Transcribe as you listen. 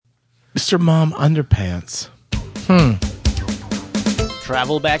Mr. Mom Underpants.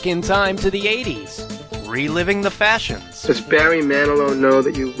 Travel back in time to the 80s. Reliving the fashions. Does Barry Manilow know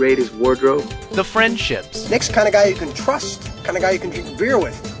that you raid his wardrobe? The friendships. Nick's the kind of guy you can trust, kind of guy you can drink beer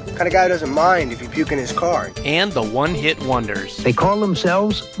with, kind of guy who doesn't mind if you puke in his car. And the one-hit wonders. They call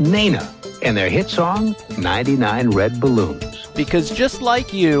themselves Nena, and their hit song, 99 Red Balloons. Because just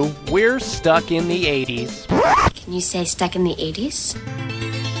like you, we're stuck in the 80s. Can you say stuck in the 80s?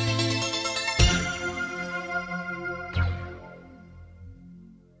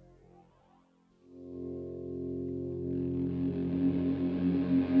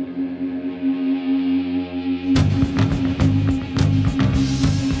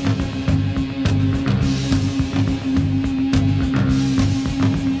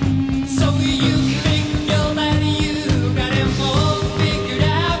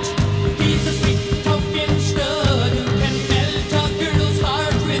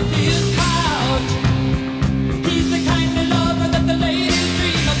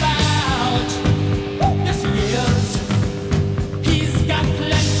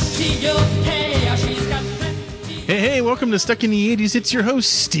 Welcome to Stuck in the 80s. It's your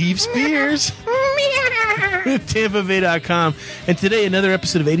host, Steve Spears. With TampaBay.com. And today, another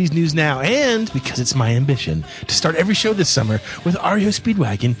episode of 80s News Now. And because it's my ambition to start every show this summer with REO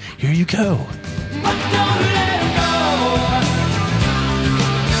Speedwagon, here you go.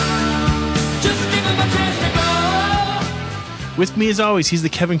 With me, as always, he's the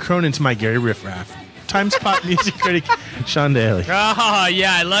Kevin Cronin to my Gary Riffraff. Times pop music critic, Sean Daly. Oh,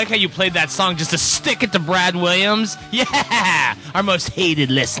 yeah, I like how you played that song just to stick it to Brad Williams. Yeah, our most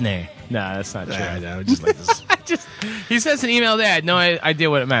hated listener. No, that's not true. I know, just like this. He sends an email there. I had no idea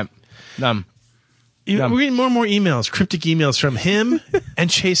what it meant. We're getting more and more emails, cryptic emails from him and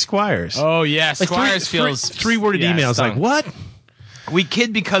Chase Squires. Oh, yeah, like Squires feels... Three-worded emails, stung. like, what? We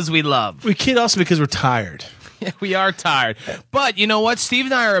kid because we love. We kid also because we're tired. Yeah, we are tired. But you know what? Steve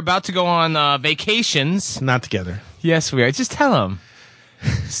and I are about to go on vacations. Not together. Yes, we are. Just tell him.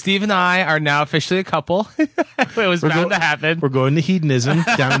 Steve and I are now officially a couple. It was bound to happen. We're going to hedonism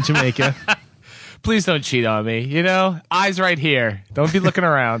down in Jamaica. Please don't cheat on me. You know, eyes right here. Don't be looking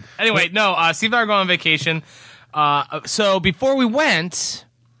around. Anyway, no, Steve and I are going on vacation. So before we went,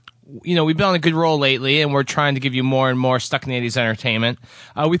 you know, we've been on a good roll lately, and we're trying to give you more and more Stuck in the 80s entertainment.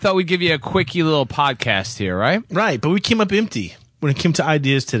 We thought we'd give you a quickie little podcast here, right? Right, but we came up empty when it came to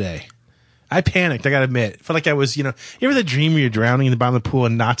ideas today. I panicked, I gotta admit. I felt like I was, you ever the dream where you're drowning in the bottom of the pool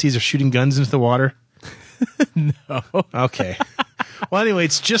and Nazis are shooting guns into the water? No. Okay. Well, anyway,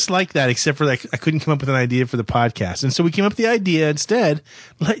 it's just like that, except for like I couldn't come up with an idea for the podcast. And so we came up with the idea instead,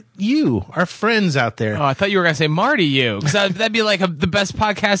 like you, our friends out there. Oh, I thought you were going to say Marty U, because that'd be like the best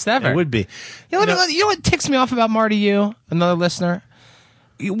podcast ever. It would be. You know what ticks me off about Marty U, another listener?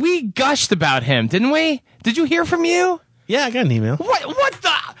 We gushed about him, didn't we? Did you hear from you? Yeah, I got an email. What the?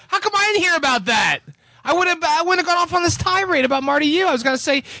 How come I didn't hear about that? I wouldn't have gone off on this tirade about Marty U. I was going to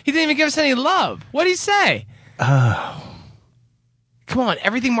say he didn't even give us any love. What did he say? Oh. Come on,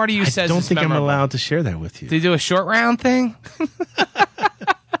 everything Marty U says I don't is think memorable. I'm allowed to share that with you. Did he do a short round thing?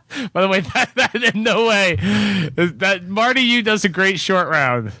 By the way, that in no way. That Marty U does a great short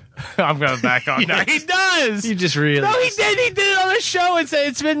round. I'm going back on that. He does. You just realized. No, he did. He did it on the show.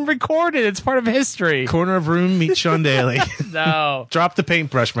 It's been recorded. It's part of history. Corner of room, meet Sean Daly. No. Drop the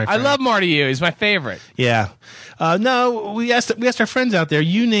paintbrush, my friend. I love Marty U. He's my favorite. Yeah. No, we asked our friends out there.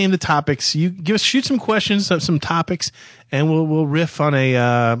 You name the topics. You shoot some questions, some topics, and we'll riff on a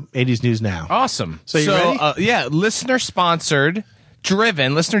 80s News Now. Awesome. So you ready? Yeah, listener-sponsored,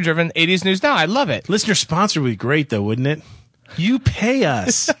 listener-driven 80s News Now. I love it. Listener-sponsored would be great, though, wouldn't it? You pay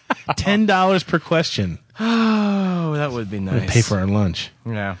us $10 per question. Oh, that would be nice. We'd pay for our lunch.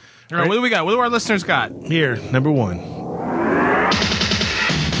 Yeah. All right, what do we got? What do our listeners got? Here, number one.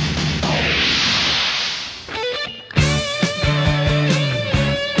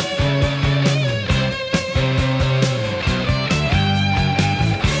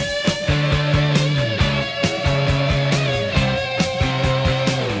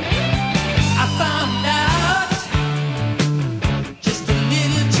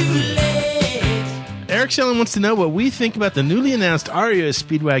 Eric Shellen wants to know what we think about the newly announced REO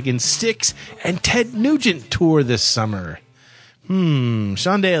Speedwagon Styx and Ted Nugent tour this summer.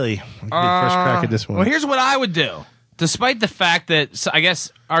 Sean Daly, I'll give you the first crack at this one. Well, here's what I would do. Despite the fact that, I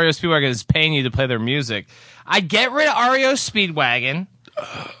guess, REO Speedwagon is paying you to play their music, I'd get rid of REO Speedwagon,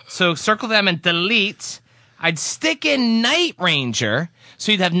 so circle them and delete. I'd stick in Night Ranger,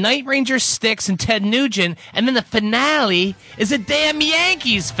 so you'd have Night Ranger, Styx, and Ted Nugent, and then the finale is a damn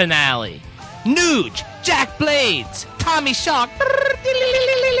Yankees finale. Nuge, Jack Blades, Tommy Shock,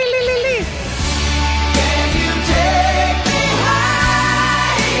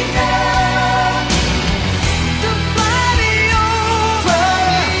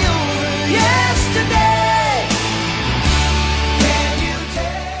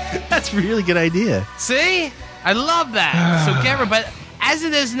 That's a really good idea. See? I love that. So get rid, but as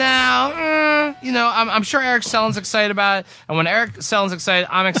it is now, I'm sure Eric Sellen's excited about it. And when Eric Sellen's excited,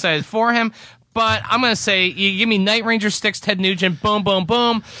 I'm excited for him. But I'm going to say, you give me Night Ranger sticks, Ted Nugent, boom, boom,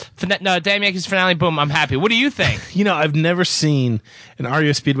 boom. Damn Yankees finale, boom, I'm happy. What do you think? I've never seen an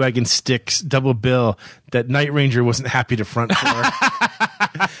REO Speedwagon Sticks double bill that Night Ranger wasn't happy to front for.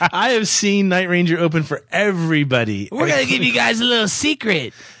 I have seen Night Ranger open for everybody. We're going to give you guys a little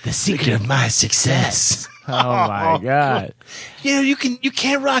secret. The secret of my success. Oh my God! You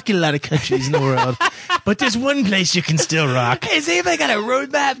can't rock in a lot of countries in the world, but there's one place you can still rock. Hey, has anybody got a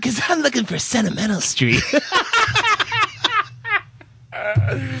roadmap? Because I'm looking for Sentimental Street. But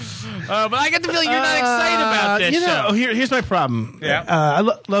I get the feeling you're not excited about this show. Here's my problem. Yeah. I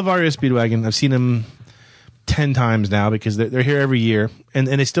love REO Speedwagon. I've seen them 10 times now because they're here every year, and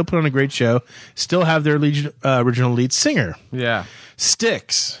they still put on a great show. Still have their original lead singer. Yeah.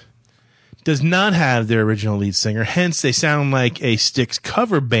 Styx does not have their original lead singer, hence they sound like a Styx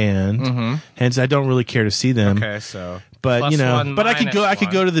cover band. Hence, I don't really care to see them. Okay, so but plus one, but I could minus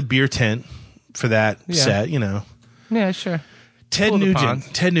go to the beer tent for that set. Yeah, sure. Ted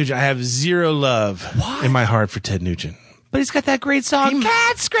Nugent. I have zero love in my heart for Ted Nugent. But he's got that great song,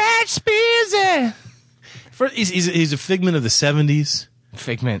 Cat Scratch Spears. He's a figment of the 70s.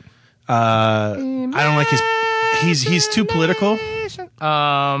 Figment. I don't like he's too political.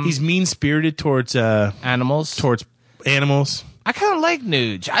 He's mean-spirited towards animals. I kind of like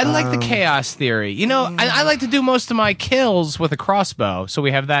Nuge. I like the chaos theory. I like to do most of my kills with a crossbow, so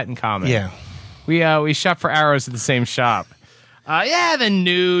we have that in common. Yeah. We shop for arrows at the same shop. The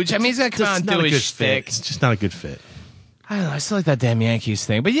Nuge. I mean, he's going to come out and do his shtick. It's just not a good fit. I don't know. I still like that damn Yankees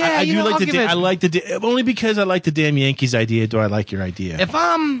thing. But yeah, I like only because I like the damn Yankees idea. Do I like your idea? If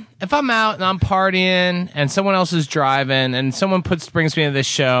I'm out and I'm partying and someone else is driving and someone brings me to this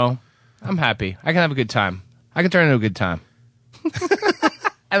show, I'm happy. I can have a good time. I can turn it into a good time.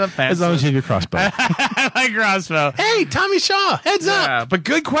 As long as you have your crossbow. I like crossbow. Hey, Tommy Shaw, heads up. But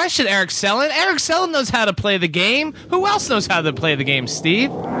good question, Eric Sellen. Eric Sellen knows how to play the game. Who else knows how to play the game,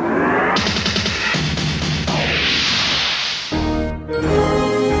 Steve?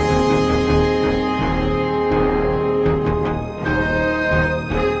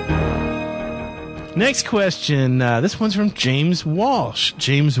 Next question. This one's from James Walsh.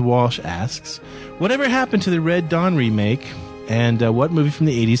 James Walsh asks, whatever happened to the Red Dawn remake, and what movie from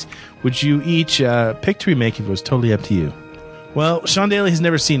the 80s would you each pick to remake if it was totally up to you? Well, Sean Daly has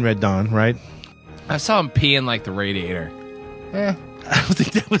never seen Red Dawn, right? I saw him peeing like the radiator. I don't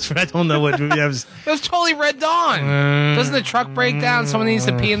think that was I don't know what movie that was. It was totally Red Dawn. Doesn't the truck break down? Someone needs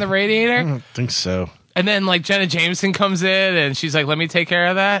to pee in the radiator? I don't think so. And then, Jenna Jameson comes in, and she's like, let me take care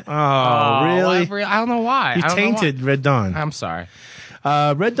of that. Oh, really? I don't know why. You tainted Red Dawn. I'm sorry.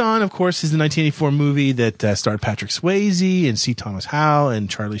 Red Dawn, of course, is the 1984 movie that starred Patrick Swayze and C. Thomas Howell and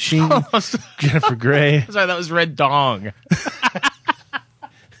Charlie Sheen, Jennifer Grey. Sorry, that was Red Dong.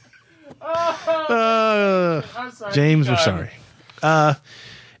 I'm sorry, James, we're sorry.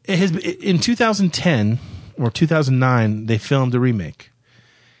 In 2010 or 2009, they filmed a remake.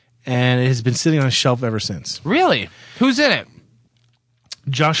 And it has been sitting on a shelf ever since. Really? Who's in it?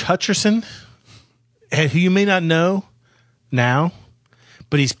 Josh Hutcherson, who you may not know now,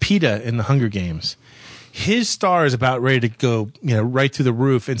 but he's PETA in the Hunger Games. His star is about ready to go, right through the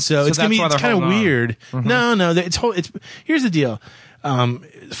roof, and so it's kind of weird. Mm-hmm. No, here's the deal.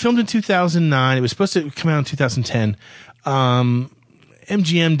 Filmed in 2009, it was supposed to come out in 2010.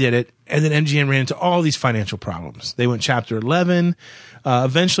 MGM did it, and then MGM ran into all these financial problems. They went Chapter 11.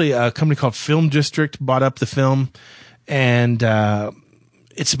 Eventually, a company called Film District bought up the film, and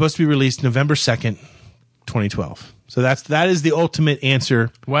it's supposed to be released November 2nd, 2012. So that is the ultimate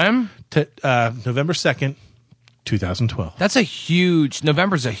answer. When? November 2nd, 2012.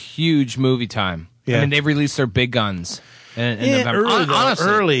 November's a huge movie time. Yeah. I mean, they've released their big guns in November. Honestly.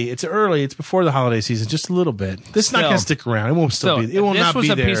 Early. It's early. It's before the holiday season, just a little bit. This is not going to stick around. It won't still be. It will not be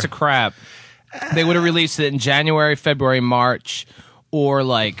there. This was a piece of crap. They would have released it in January, February, March, or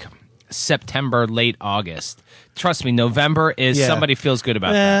September, late August. Trust me, November is somebody feels good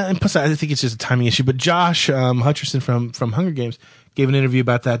about that. And plus, I think it's just a timing issue. But Josh Hutcherson from Hunger Games gave an interview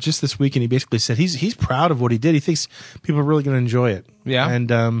about that just this week, and he basically said he's proud of what he did. He thinks people are really going to enjoy it. Yeah. And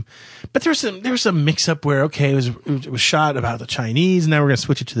but there was some mix up where it was shot about the Chinese, and now we're going to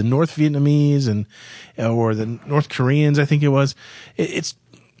switch it to the North Vietnamese or the North Koreans. I think it was. It's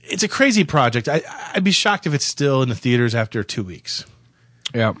a crazy project. I'd be shocked if it's still in the theaters after 2 weeks.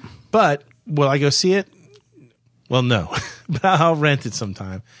 Yeah. But will I go see it? Well, no. But I'll rent it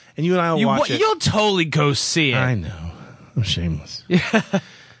sometime. And you and I will watch it. You'll totally go see it. I know. I'm shameless.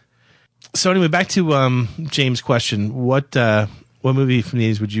 So anyway, back to James' question. What movie from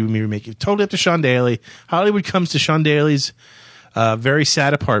the 80s would you remake? Totally up to Sean Daly. Hollywood comes to Sean Daly's very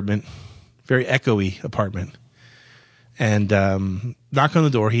sad apartment, very echoey apartment, and knock on the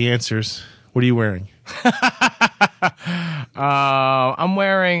door. He answers, "What are you wearing?" I'm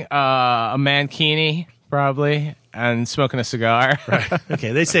wearing a mankini, probably, and smoking a cigar. Right.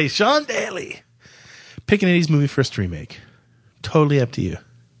 Okay, they say, Sean Daly, pick an 80s movie for us to remake. Totally up to you.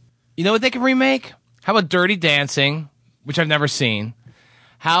 You know what they can remake? How about Dirty Dancing, which I've never seen?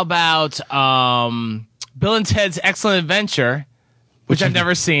 How about Bill and Ted's Excellent Adventure, which I've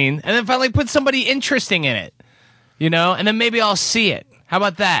never seen? And then finally put somebody interesting in it, and then maybe I'll see it. How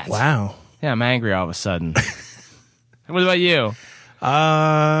about that? Wow. Yeah, I'm angry all of a sudden. What about you?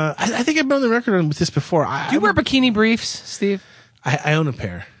 I think I've been on the record with this before. Do you wear bikini briefs, Steve? I own a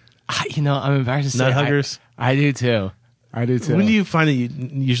pair. I'm embarrassed to say. Nut huggers? I do too. When do you find that you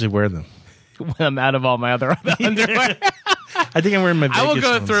usually wear them? When I'm out of all my other underwear. I think I'm wearing my I will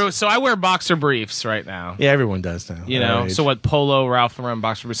go ones. through. So I wear boxer briefs right now. Yeah, everyone does now. So what, Polo, Ralph Lauren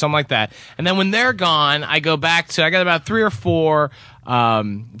boxer briefs, something like that. And then when they're gone, I go back to, I got about 3 or 4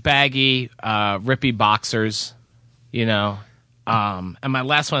 baggy, rippy boxers, and my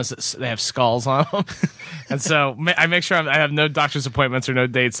last one is they have skulls on them. And so I make sure I have no doctor's appointments or no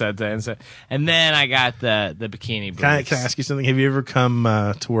dates that day. And then I got the bikini briefs. Can I ask you something? Have you ever come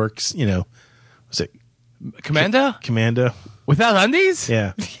to work, was it Commando? Commando. Without undies?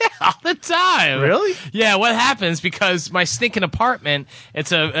 Yeah. Yeah, all the time. Really? Yeah, what happens, because my stinking apartment,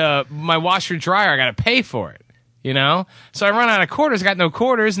 it's my washer dryer, I got to pay for it, So I run out of quarters, got no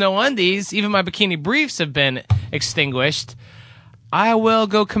quarters, no undies, even my bikini briefs have been extinguished. I will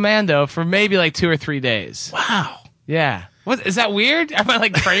go commando for maybe like 2 or 3 days. Wow. Yeah. What, is that weird? Am I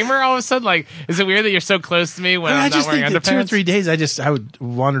like Kramer all of a sudden? Like, is it weird that you're so close to me when I'm not wearing underpants? That 2 or 3 days, I would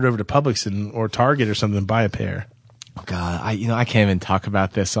wander over to Publix or Target or something and buy a pair. Oh God, I can't even talk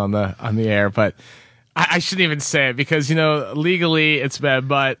about this on the air, but I shouldn't even say it because legally it's bad.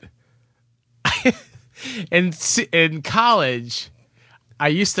 But in college, I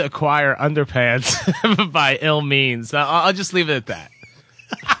used to acquire underpants by ill means. I'll just leave it at that.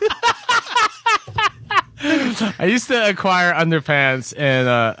 I used to acquire underpants in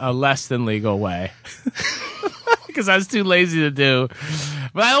a less than legal way because I was too lazy to do.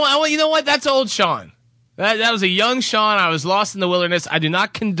 But you know what? That's old Sean. That was a young Sean. I was lost in the wilderness. I do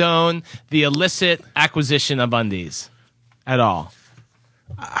not condone the illicit acquisition of undies at all.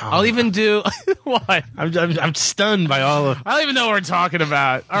 I'll even do what? I'm stunned by all of. I don't even know what we're talking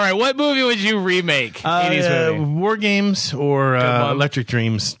about. All right, what movie would you remake? 80s movie. War Games or Electric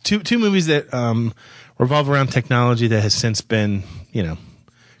Dreams. Two movies that revolve around technology that has since been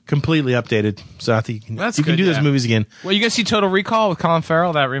completely updated. So I think you can do those movies again. Well, you gonna see Total Recall with Colin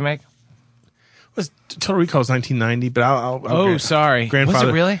Farrell? That remake. Total Recall was 1990, but I'll sorry. Grandfather.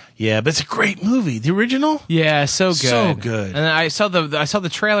 Was it really? Yeah, but it's a great movie. The original? Yeah, so good. So good. And I saw the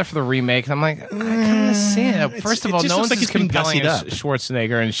trailer for the remake, and I'm like, I kind of see it. First of all, no one's as compelling as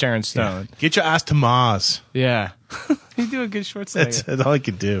Schwarzenegger and Sharon Stone. Yeah. Get your ass to Mars. Yeah. You do a good Schwarzenegger. That's all I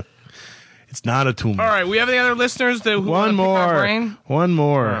could do. It's not a tumor. All right, we have any other listeners who want to pick our brain? One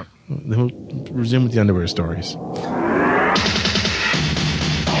more. Then we'll resume with the underwear stories.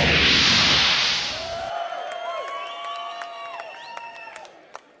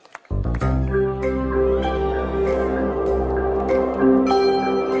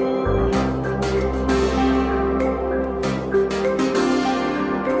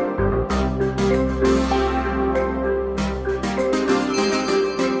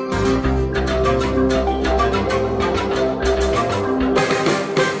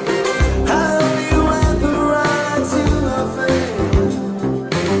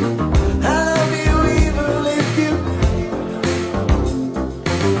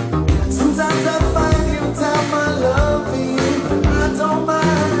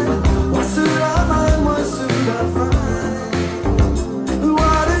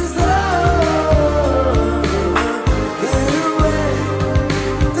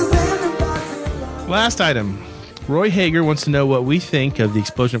 Last item. Roy Hager wants to know what we think of the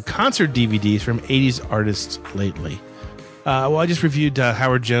explosion of concert DVDs from 80s artists lately. Well, I just reviewed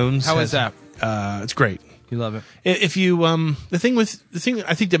Howard Jones. How is that? It's great. You love it. If you the thing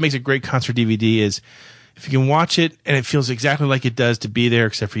I think that makes a great concert DVD is if you can watch it and it feels exactly like it does to be there,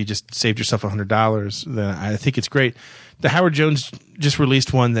 except for you just saved yourself $100, then I think it's great. The Howard Jones just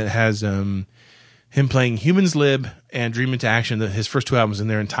released one that has him playing Humans Lib and Dream Into Action, his first 2 albums in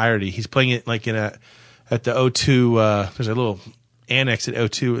their entirety. He's playing it like at the O2. There's a little annex at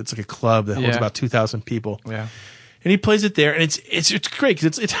O2. It's like a club that holds about 2,000 people. Yeah. And he plays it there, and it's great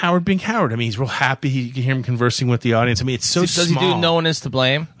because it's Howard being Howard. I mean, he's real happy. You can hear him conversing with the audience. I mean, it's so Does he small. do No One Is to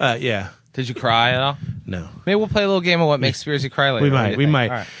Blame? Yeah. Did you cry at all? No. Maybe we'll play a little game of what makes Spearsy cry later. We might.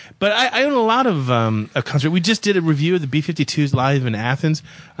 All right. But I own a lot of a concert. We just did a review of the B-52s live in Athens.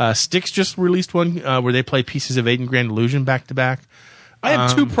 Styx just released one where they play pieces of Aiden Grand Illusion back to back. I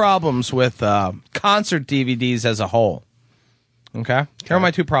have two problems with concert DVDs as a whole. Okay? Here are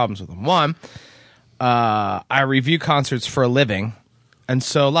my two problems with them. One, I review concerts for a living, and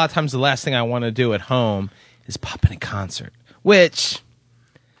so a lot of times the last thing I want to do at home is pop in a concert, which...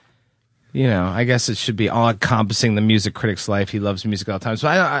 I guess it should be all-encompassing the music critic's life. He loves music all the time. So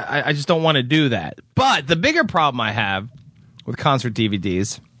I just don't want to do that. But the bigger problem I have with concert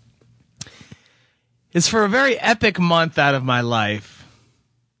DVDs is for a very epic month out of my life,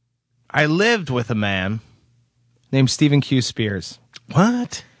 I lived with a man named Stephen Q. Spears.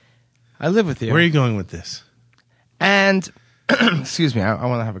 What? I live with you. Where are you going with this? And, excuse me, I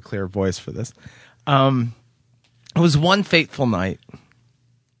want to have a clear voice for this. It was one fateful night.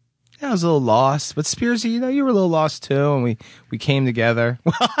 I was a little lost, but Spearsy, you were a little lost too, and we came together.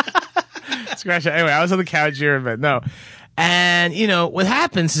 Scratch it. Anyway, I was on the couch here, but no. And, what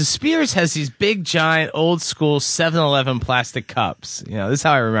happens is Spears has these big, giant, old-school 7-Eleven plastic cups. This is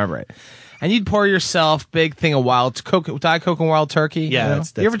how I remember it. And you'd pour yourself big thing of Diet Coke and Wild Turkey. Yeah.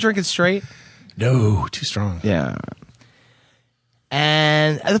 You ever drink it straight? No, too strong. Yeah.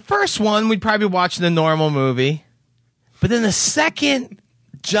 And the first one, we'd probably be watching a normal movie. But then the second...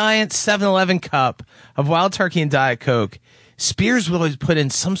 giant 7-Eleven cup of Wild Turkey and Diet Coke, Spears would always put in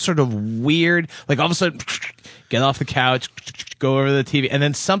some sort of weird, like all of a sudden, get off the couch, go over to the TV, and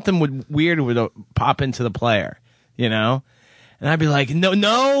then something weird would pop into the player, And I'd be like,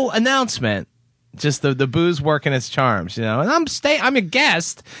 no announcement. Just the booze working its charms, And I'm a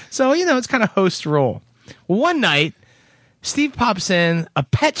guest, so, it's kind of host role. Well, one night, Steve pops in a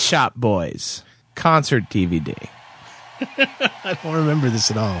Pet Shop Boys concert DVD. I don't remember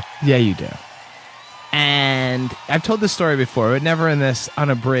this at all. Yeah, you do. And I've told this story before, but never in this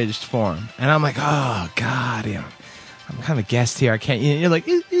unabridged form. And I'm like, oh, God, I'm kind of a guest here. I can't, you're like,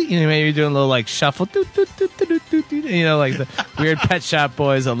 maybe you're doing a little like shuffle, like the weird Pet Shop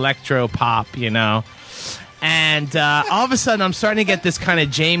Boys electro pop, And all of a sudden, I'm starting to get this kind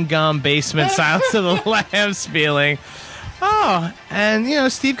of James Gum Basement Silence of the Lambs feeling. Oh,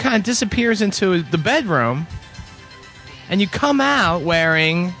 and, Steve kind of disappears into the bedroom. And you come out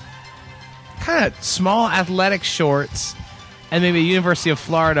wearing kind of small athletic shorts and maybe a University of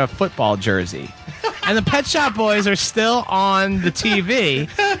Florida football jersey. And the Pet Shop Boys are still on the TV.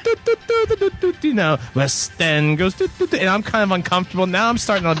 West End goes, and I'm kind of uncomfortable. Now I'm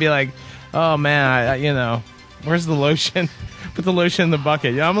starting to be like, oh, man, where's the lotion? Put the lotion in the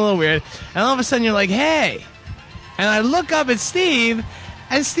bucket. I'm a little weird. And all of a sudden you're like, hey. And I look up at Steve.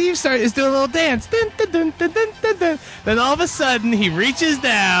 And Steve is doing a little dance. Dun, dun, dun, dun, dun, dun, dun. Then all of a sudden, he reaches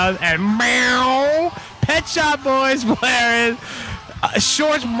down and meow, Pet Shop Boys wearing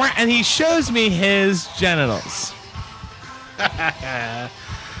shorts, and he shows me his genitals.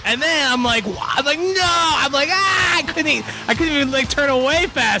 And then I'm like, no. I'm like, I couldn't even like turn away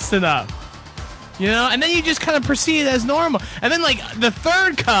fast enough. And then you just kind of proceed as normal. And then like the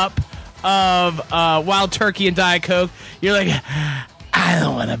third cup of Wild Turkey and Diet Coke, you're like, I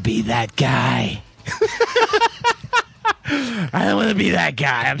don't want to be that guy. I don't want to be that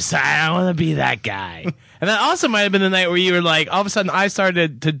guy. I'm sorry. I don't want to be that guy. And that also might have been the night where you were like, all of a sudden I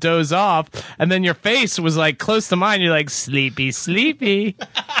started to doze off, and then your face was like close to mine. You're like, sleepy, sleepy.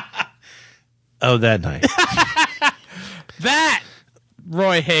 Oh, that night. That,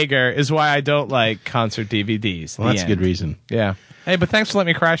 Roy Hager, is why I don't like concert DVDs. Well, that's a good reason. Yeah. Hey, but thanks for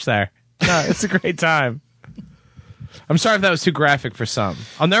letting me crash there. No, it's a great time. I'm sorry if that was too graphic for some.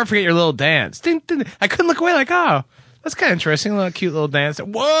 I'll never forget your little dance. I couldn't look away like, oh, that's kind of interesting. A little cute little dance.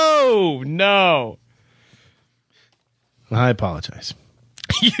 Whoa, no. I apologize.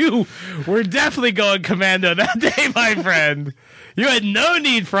 You were definitely going commando that day, my friend. You had no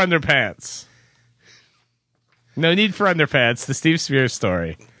need for underpants. No need for underpants. The Steve Spears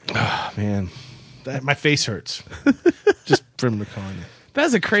story. Oh, man. My face hurts. Just from recalling it.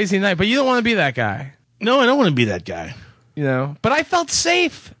 That's a crazy night, but you don't want to be that guy. No, I don't want to be that guy. But I felt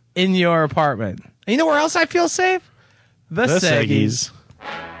safe in your apartment. And you know where else I feel safe? The Seggies.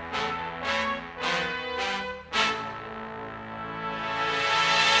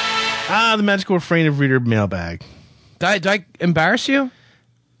 The magical refrain of Reader Mailbag. Did I embarrass you?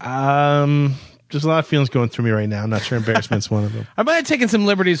 There's a lot of feelings going through me right now. I'm not sure embarrassment's one of them. I might have taken some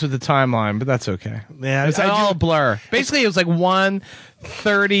liberties with the timeline, but that's okay. Yeah, It's all a blur. Basically, it was like one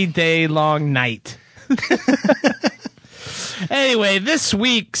 30-day long night. Anyway, this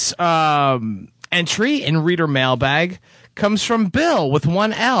week's entry in Reader Mailbag comes from Bill with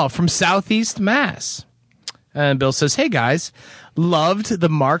 1L from Southeast Mass. And Bill says, hey guys, loved the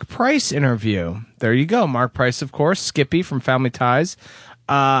Mark Price interview. There you go. Mark Price, of course, Skippy from Family Ties,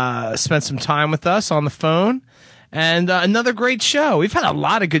 spent some time with us on the phone. And another great show. We've had a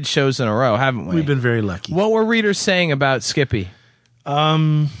lot of good shows in a row, haven't we? We've been very lucky. What were readers saying about Skippy?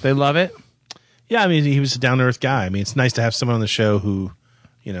 They love it? Yeah, I mean, he was a down-to-earth guy. I mean, it's nice to have someone on the show who,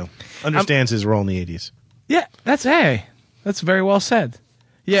 understands his role in the 80s. Yeah, that's very well said.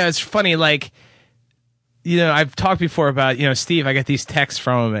 Yeah, it's funny, like, I've talked before about, Steve, I get these texts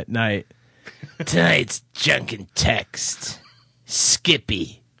from him at night. Tonight's junk and text.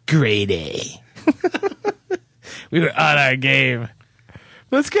 Skippy, grade A. We were on our game.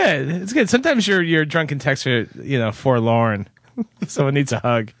 That's good. It's good. Sometimes your drunken texts are, forlorn. Someone needs a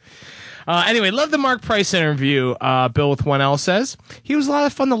hug. Anyway, love the Mark Price interview, Bill with 1L says. He was a lot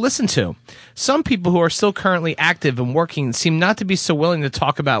of fun to listen to. Some people who are still currently active and working seem not to be so willing to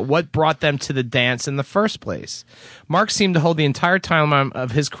talk about what brought them to the dance in the first place. Mark seemed to hold the entire timeline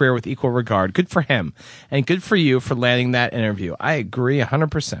of his career with equal regard. Good for him, and good for you for landing that interview. I agree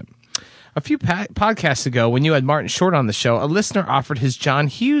 100%. A few podcasts ago, when you had Martin Short on the show, a listener offered his John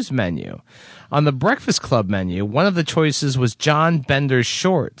Hughes menu. On the Breakfast Club menu, one of the choices was John Bender's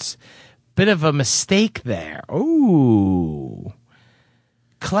shorts. Bit of a mistake there. Ooh.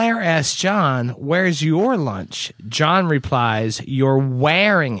 Claire asks John, where's your lunch? John replies, you're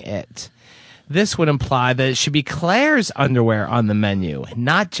wearing it. This would imply that it should be Claire's underwear on the menu,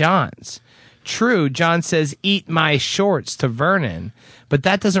 not John's. True, John says, eat my shorts to Vernon, but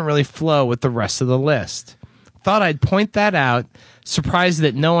that doesn't really flow with the rest of the list. Thought I'd point that out. Surprised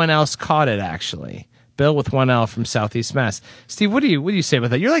that no one else caught it, actually. Bill with 1L from Southeast Mass. Steve, what do you say about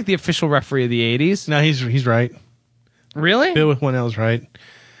that? You're like the official referee of the 80s. No, he's right. Really? Bill with 1L is right.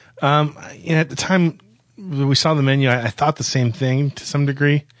 At the time we saw the menu, I thought the same thing to some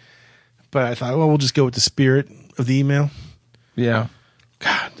degree, but I thought, well, we'll just go with the spirit of the email. Yeah.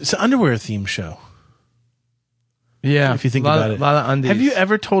 God, it's an underwear theme show. Yeah. If you think about it. A lot of undies. Have you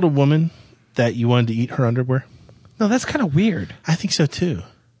ever told a woman that you wanted to eat her underwear? No, that's kind of weird. I think so too.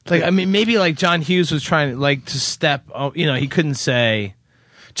 Like, I mean, maybe like John Hughes was trying to step, he couldn't say.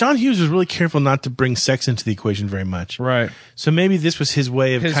 John Hughes was really careful not to bring sex into the equation very much. Right. So maybe this was his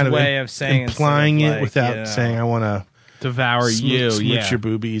way of saying implying it it without saying, I want to devour you. Smooch your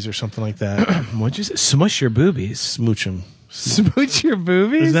boobies or something like that. What'd you say? Smush your boobies. Smooch them. Smooch your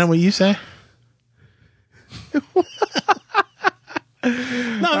boobies? Is that what you say?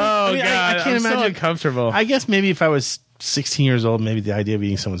 I can't imagine. So uncomfortable. I guess maybe if I was 16 years old, maybe the idea of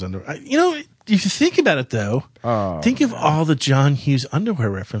eating someone's underwear. If you think about it, though, think of all the John Hughes underwear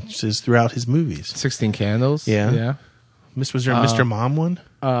references throughout his movies. 16 Candles. Yeah. Was there a Mr. Mom one?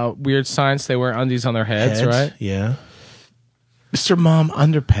 Weird Science. They wear undies on their heads, right? Yeah. Mr. Mom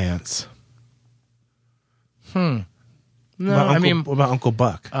underpants. No, what about Uncle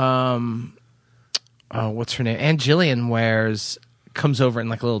Buck? What's her name? Aunt Jillian comes over in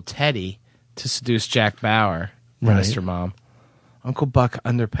like a little teddy to seduce Jack Bauer. Right. Mr. Mom. Uncle Buck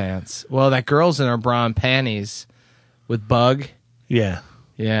underpants. Well, that girl's in her bra and panties with Bug. Yeah.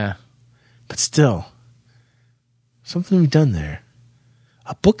 Yeah. But still, something to be done there.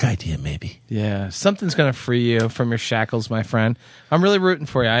 A book idea, maybe. Yeah. Something's going to free you from your shackles, my friend. I'm really rooting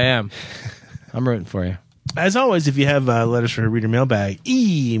for you. I am. I'm rooting for you. As always, if you have letters for Reader Mailbag,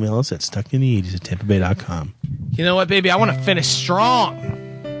 email us at stuckinthe80s@tampabay.com. You know what, baby? I want to finish strong.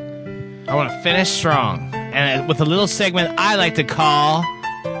 And with a little segment I like to call...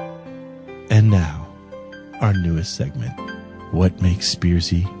 And now, our newest segment. What makes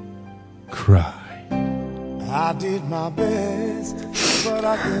Spearsy cry? I did my best, but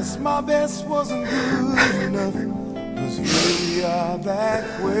I guess my best wasn't good enough. 'Cause here we are back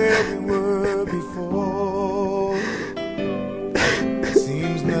where we were before.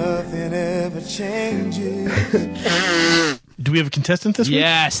 Seems nothing ever changes. Do we have a contestant this week?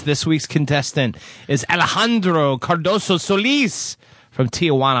 Yes, this week's contestant is Alejandro Cardoso Solis from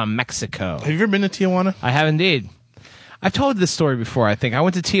Tijuana, Mexico. Have you ever been to Tijuana? I have indeed. I've told this story before, I think. I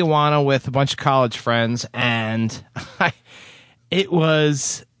went to Tijuana with a bunch of college friends, and it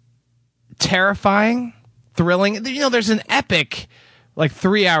was terrifying, thrilling. There's an epic,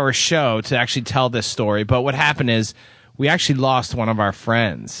 3-hour show to actually tell this story, but what happened is we actually lost one of our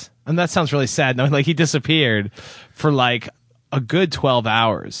friends. And that sounds really sad, knowing he disappeared for a good 12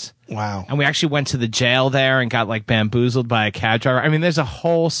 hours. Wow. And we actually went to the jail there and got bamboozled by a cab driver. I mean, there's a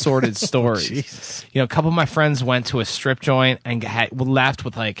whole sordid story. Jesus. A couple of my friends went to a strip joint and left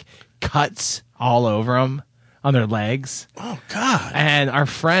with cuts all over them. on their legs. Oh, God. And our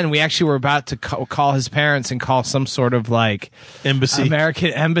friend, we actually were about to call his parents and call some sort of like Embassy.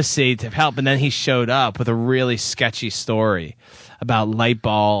 American embassy to help. And then he showed up with a really sketchy story about light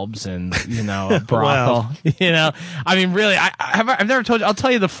bulbs and, a brothel. Well. I mean, really, I've never told you. I'll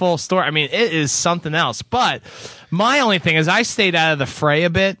tell you the full story. I mean, it is something else. But my only thing is I stayed out of the fray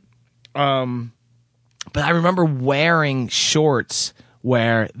a bit. But I remember wearing shorts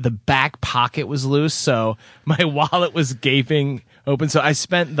where the back pocket was loose, so my wallet was gaping open. So I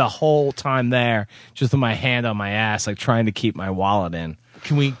spent the whole time there just with my hand on my ass, like trying to keep my wallet in.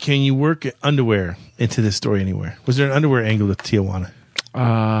 Can you work underwear into this story anywhere? Was there an underwear angle with Tijuana?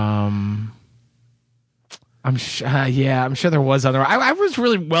 I'm sure there was underwear. I was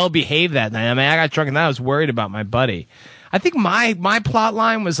really well behaved that night. I mean, I got drunk and I was worried about my buddy. I think my plot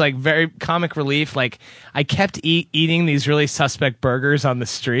line was like very comic relief. Like I kept eating these really suspect burgers on the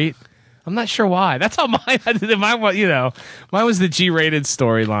street. I'm not sure why. That's how mine was the G-rated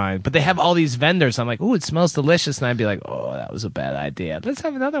storyline. But they have all these vendors. I'm like, ooh, it smells delicious. And I'd be like, oh, that was a bad idea. Let's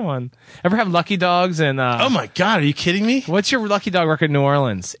have another one. Ever have Lucky Dogs? And oh my God, are you kidding me? What's your Lucky Dog record in New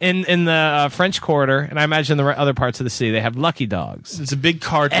Orleans? In the French Quarter, and I imagine the other parts of the city, they have Lucky Dogs. It's a big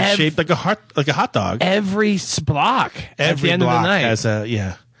cart that's shaped like a hot dog. Every block at the end of the night has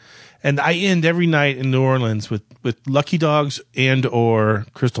and I end every night in New Orleans with Lucky Dogs and or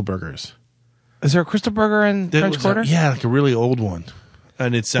Crystal Burgers. Is there a Crystal Burger in French Quarter? Yeah, like a really old one.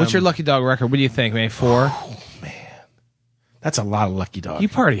 And it's what's your Lucky Dog record? What do you think, maybe 4? Oh man, that's a lot of Lucky Dog. You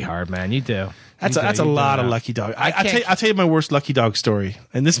party hard, man. You do. That's a lot of Lucky Dog. I'll tell you my worst Lucky Dog story,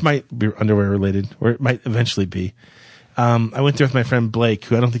 and this might be underwear related, or it might eventually be. I went there with my friend Blake,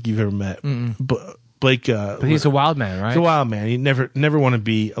 who I don't think you've ever met. Blake, but he's a wild man, right? He's a wild man. You never want to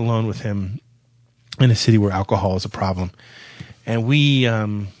be alone with him in a city where alcohol is a problem. And we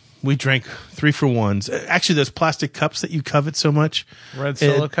drank 3-for-1s. Actually, those plastic cups that you covet so much. Red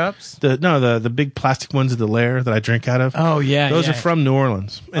Solo cups? The big plastic ones at the Lair that I drink out of. Oh, yeah. Those are from New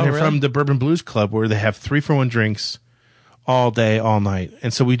Orleans. And they're really? from the Bourbon Blues Club, where they have 3-for-1 drinks all day, all night.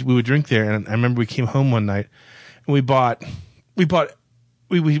 And so we would drink there. And I remember we came home one night and we bought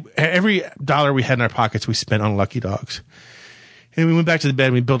every dollar we had in our pockets, we spent on Lucky Dogs. And we went back to the bed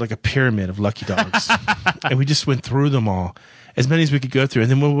and we built like a pyramid of Lucky Dogs. And we just went through them all, as many as we could go through.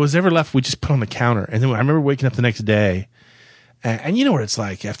 And then what was ever left, we just put on the counter. And then I remember waking up the next day, and you know what it's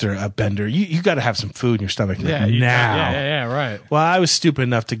like after a bender. You got to have some food in your stomach now. Yeah, right. Well, I was stupid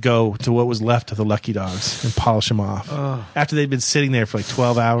enough to go to what was left of the Lucky Dogs and polish them off. After they'd been sitting there for like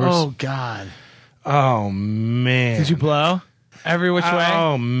 12 hours. Oh, God. Oh, man. Did you blow? Every which way?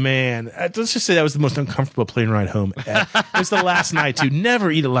 Oh, man. Let's just say that was the most uncomfortable plane ride home. It was the last night, too.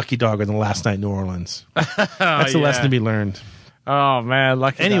 Never eat a Lucky Dog on the last night in New Orleans. That's the lesson to be learned. Oh, man.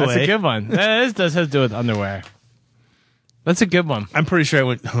 Lucky Dog. That's a good one. This does have to do with underwear. That's a good one. I'm pretty sure I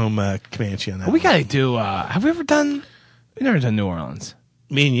went home Comanche on that. We got to do, have we ever done, we've never done New Orleans.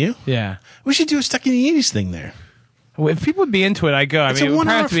 Me and you? Yeah. We should do a Stuck in the 80s thing there. Well, if people would be into it, I'd go. It's I mean, a it would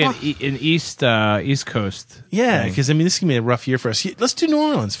probably 1 have to be an East Coast. Yeah, thing. because I mean, this is gonna be a rough year for us. Let's do New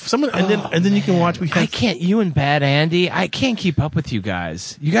Orleans. And then you can watch. I can't. You and Bad Andy, I can't keep up with you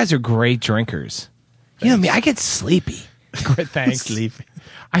guys. You guys are great drinkers. Thanks. You know me. I get sleepy. Great, thanks. Sleepy.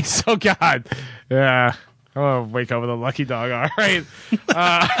 God. Yeah. Oh, wake up with a Lucky Dog. All right.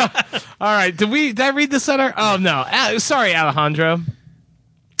 All right. Did I read this letter? Oh no. Sorry, Alejandro.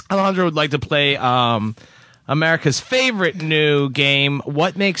 Alejandro would like to play America's favorite new game,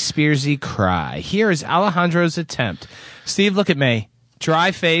 What Makes Spearsy Cry. Here is Alejandro's attempt. Steve, look at me.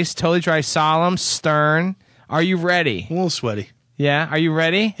 Dry face, totally dry, solemn, stern. Are you ready? A little sweaty. Yeah? Are you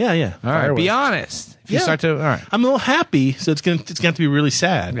ready? Yeah. All right. Be honest. If you start to, all right. I'm a little happy, so it's going to have to be really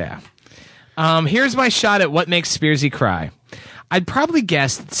sad. Yeah. Here's my shot at What Makes Spearsy Cry. I'd probably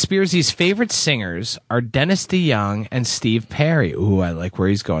guess that Spearsy's favorite singers are Dennis DeYoung and Steve Perry. Ooh, I like where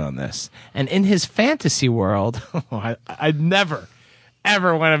he's going on this. And in his fantasy world, I'd never,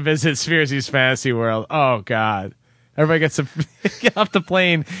 ever want to visit Spearsy's fantasy world. Oh, God. Everybody gets to get off the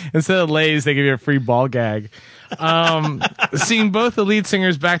plane. Instead of Lay's, they give you a free ball gag. Seeing both the lead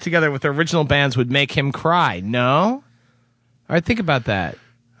singers back together with their original bands would make him cry. No? All right, think about that.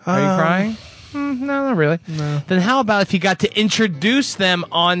 Are you crying? No, not really. No. Then how about if you got to introduce them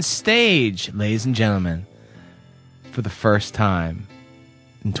on stage, ladies and gentlemen, for the first time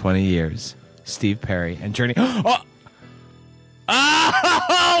in 20 years, Steve Perry and Journey. Oh,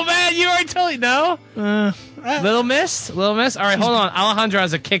 man, you already totally know. Little Miss. All right, hold on. Alejandro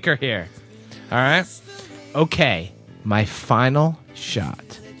has a kicker here. All right. Okay, my final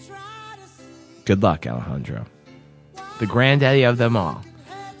shot. Good luck, Alejandro. The granddaddy of them all.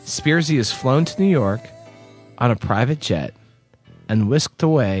 Spearsy is flown to New York on a private jet and whisked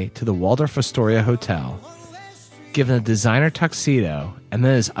away to the Waldorf Astoria Hotel, given a designer tuxedo, and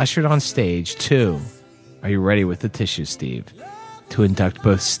then is ushered on stage to, are you ready with the tissue, Steve, to induct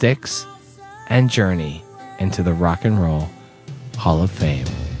both Styx and Journey into the Rock and Roll Hall of Fame.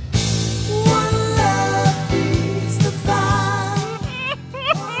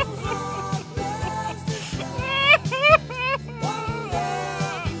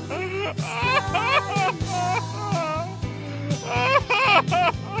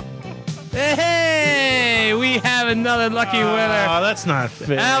 Hey, we have another lucky winner. Oh, that's not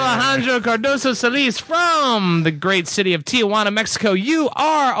fair. Alejandro Cardoso Solis from the great city of Tijuana, Mexico. You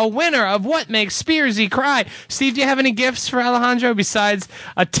are a winner of What Makes Spearsy Cry. Steve, do you have any gifts for Alejandro besides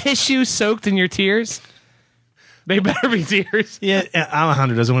a tissue soaked in your tears? They better be tears. Yeah,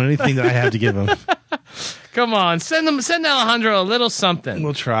 Alejandro doesn't want anything that I have to give him. Come on, send Alejandro a little something.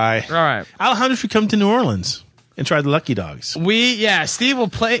 We'll try. All right. Alejandro should come to New Orleans and try the Lucky Dogs. Steve will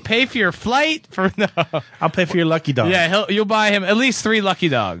pay for your flight. I'll pay for your Lucky Dog. Yeah, you'll buy him at least 3 Lucky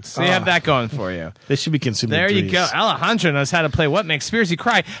Dogs. So you have that going for you. They should be consumed. There in you threes. go. Alejandro knows how to play What Makes Spearsy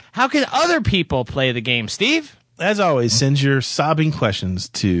Cry. How can other people play the game, Steve? As always, send your sobbing questions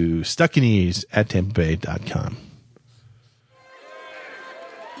to stuckinears@tampabay.com.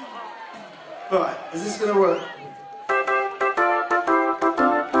 Right, is this gonna work?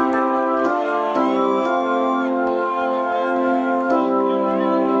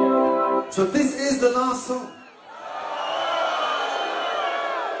 So this is the last song.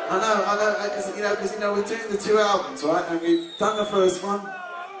 I know, because we're doing the 2 albums, right? And we've done the first one,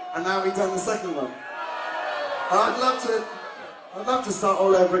 and now we've done the second one. I'd love to start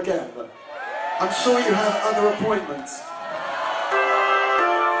all over again, but I'm sure you have other appointments.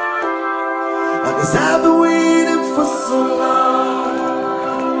 Because I've been waiting for so long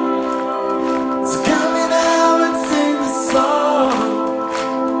to come in out and sing the song.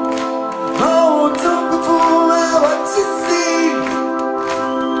 Oh, don't be fooled by what you see.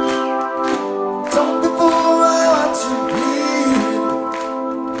 Don't be fooled by what you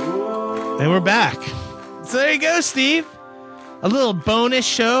hear. And we're back. So there you go, Steve. A little bonus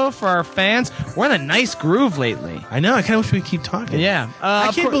show for our fans. We're in a nice groove lately. I know. I kind of wish we could keep talking. Yeah.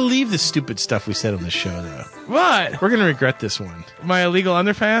 I can't believe the stupid stuff we said on the show, though. What? We're going to regret this one. My illegal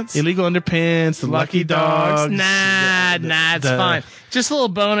underpants? Illegal underpants, the Lucky Dogs. Nah, it's fine. Just a little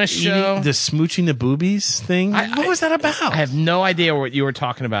bonus show. The smooching the boobies thing. What was that about? I have no idea what you were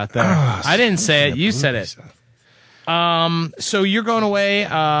talking about there. I didn't say it. You said it. So you're going away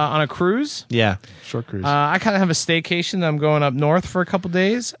on a cruise? Yeah, short cruise. I kind of have a staycation that I'm going up north for a couple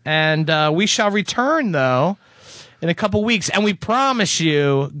days, and we shall return though in a couple weeks, and we promise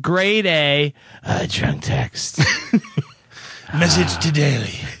you, grade A, drunk text. Message to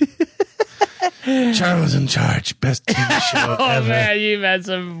Daily. Charles in Charge, best TV show ever. Oh man, you've had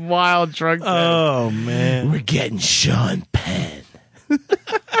some wild drunk text. Oh man, we're getting Sean Penn.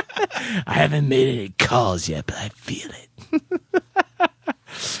 I haven't made any calls yet, but I feel it.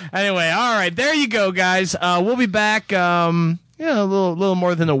 Anyway, all right, there you go, guys. We'll be back, a little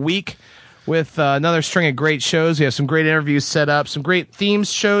more than a week with another string of great shows. We have some great interviews set up, some great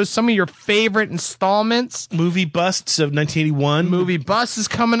themes shows, some of your favorite installments. Movie busts of 1981. Movie bust is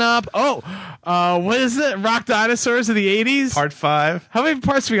coming up. Oh, what is it? Rock Dinosaurs of the 80s? Part 5. How many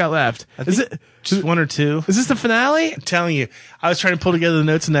parts we got left? Is it just 1 or 2? Is this the finale? I'm telling you, I was trying to pull together the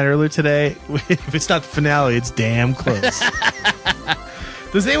notes in that earlier today. If it's not the finale, it's damn close.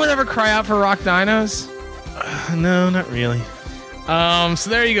 Does anyone ever cry out for Rock Dinos? No, not really. So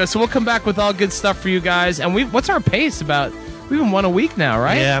there you go. So we'll come back with all good stuff for you guys. And what's our pace about? We've been 1 a week now,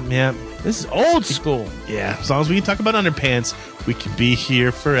 right? Yeah. This is old school. Yeah, as long as we can talk about underpants, we can be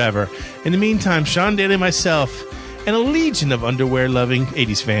here forever. In the meantime, Sean Daly and myself, and a legion of underwear-loving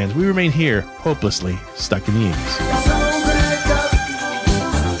 80s fans, we remain here, hopelessly stuck in the 80s.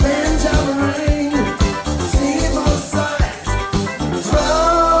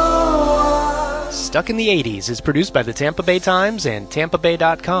 Stuck in the 80s is produced by the Tampa Bay Times and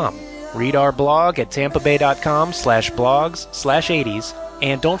TampaBay.com. Read our blog at TampaBay.com/blogs/80s.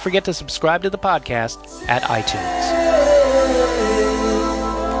 And don't forget to subscribe to the podcast at iTunes.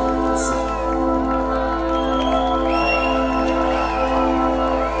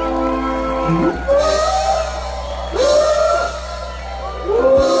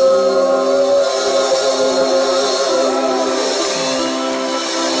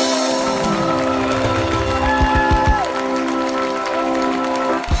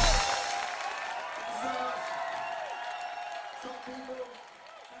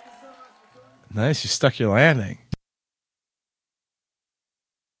 Nice, you stuck your landing.